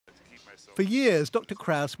For years, Dr.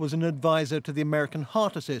 Krauss was an advisor to the American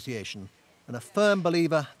Heart Association and a firm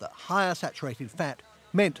believer that higher saturated fat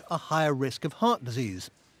meant a higher risk of heart disease.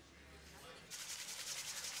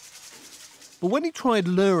 But when he tried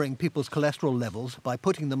lowering people's cholesterol levels by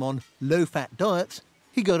putting them on low-fat diets,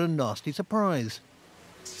 he got a nasty surprise.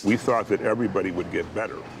 We thought that everybody would get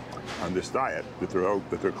better on this diet, that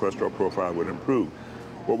their cholesterol profile would improve.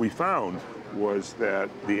 What we found was that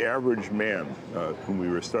the average man whom we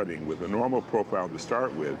were studying with a normal profile to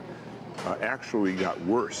start with actually got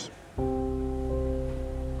worse.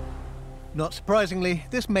 Not surprisingly,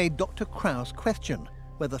 this made Dr. Krauss question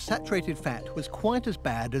whether saturated fat was quite as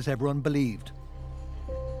bad as everyone believed.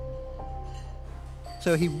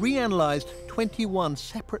 So he reanalyzed 21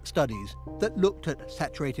 separate studies that looked at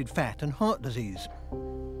saturated fat and heart disease.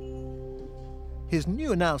 His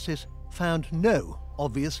new analysis found no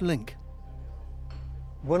obvious link.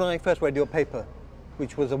 When I first read your paper,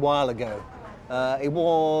 which was a while ago, it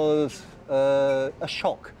was a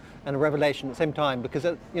shock and a revelation at the same time, because,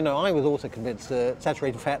 you know, I was also convinced that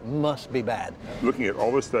saturated fat must be bad. Looking at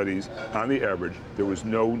all the studies, on the average, there was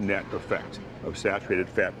no net effect of saturated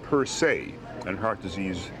fat per se on heart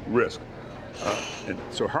disease risk. And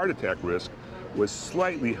so heart attack risk was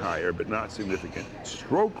slightly higher, but not significant.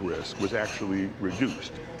 Stroke risk was actually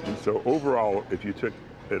reduced. And so overall, if you took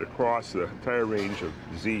it across the entire range of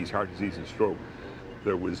disease, heart disease and stroke,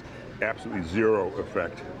 there was absolutely zero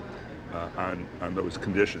effect on those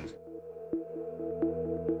conditions.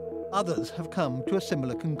 Others have come to a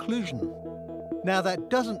similar conclusion. Now, that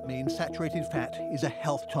doesn't mean saturated fat is a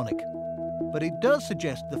health tonic, but it does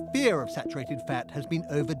suggest the fear of saturated fat has been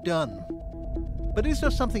overdone. But is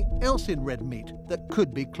there something else in red meat that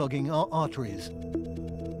could be clogging our arteries?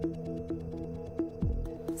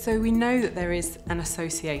 So we know that there is an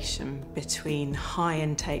association between high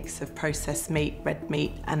intakes of processed meat, red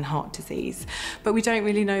meat, and heart disease, but we don't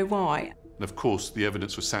really know why. And of course, the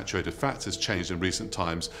evidence for saturated fats has changed in recent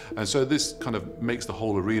times, and so this kind of makes the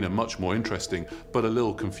whole arena much more interesting, but a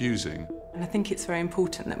little confusing. And I think it's very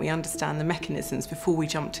important that we understand the mechanisms before we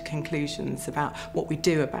jump to conclusions about what we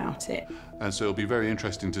do about it. And so it'll be very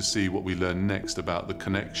interesting to see what we learn next about the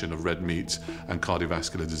connection of red meat and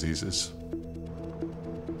cardiovascular diseases.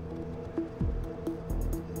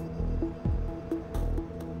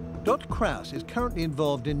 Dr. Krauss is currently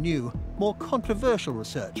involved in new, more controversial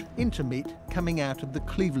research into meat coming out of the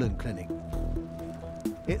Cleveland Clinic.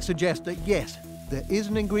 It suggests that, yes, there is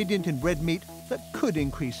an ingredient in red meat that could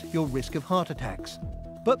increase your risk of heart attacks.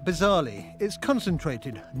 But bizarrely, it's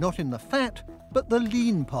concentrated not in the fat, but the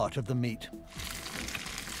lean part of the meat.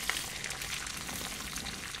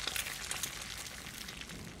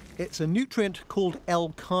 It's a nutrient called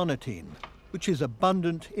L-Carnitine, which is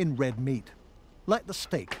abundant in red meat. Like the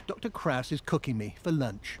steak Dr. Krauss is cooking me for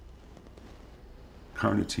lunch.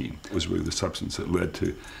 Carnitine was really the substance that led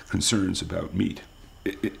to concerns about meat.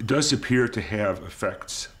 It does appear to have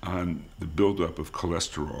effects on the buildup of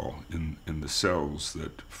cholesterol in the cells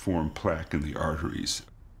that form plaque in the arteries.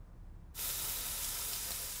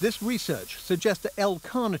 This research suggests that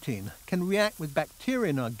L-Carnitine can react with bacteria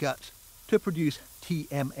in our guts to produce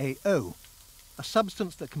TMAO, a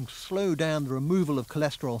substance that can slow down the removal of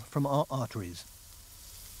cholesterol from our arteries.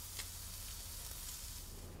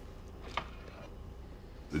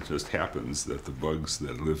 It just happens that the bugs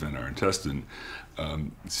that live in our intestine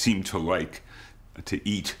seem to like to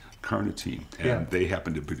eat carnitine, and they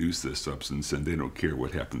happen to produce this substance, and they don't care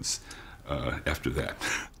what happens after that.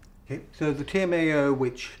 Okay. So the TMAO,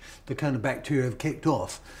 which the kind of bacteria have kicked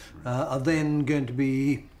off, are then going to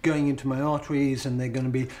be going into my arteries, and they're going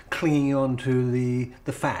to be clinging onto the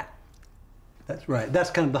fat. That's right.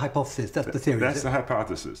 That's kind of the hypothesis. That's the theory. That's the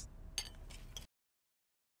hypothesis.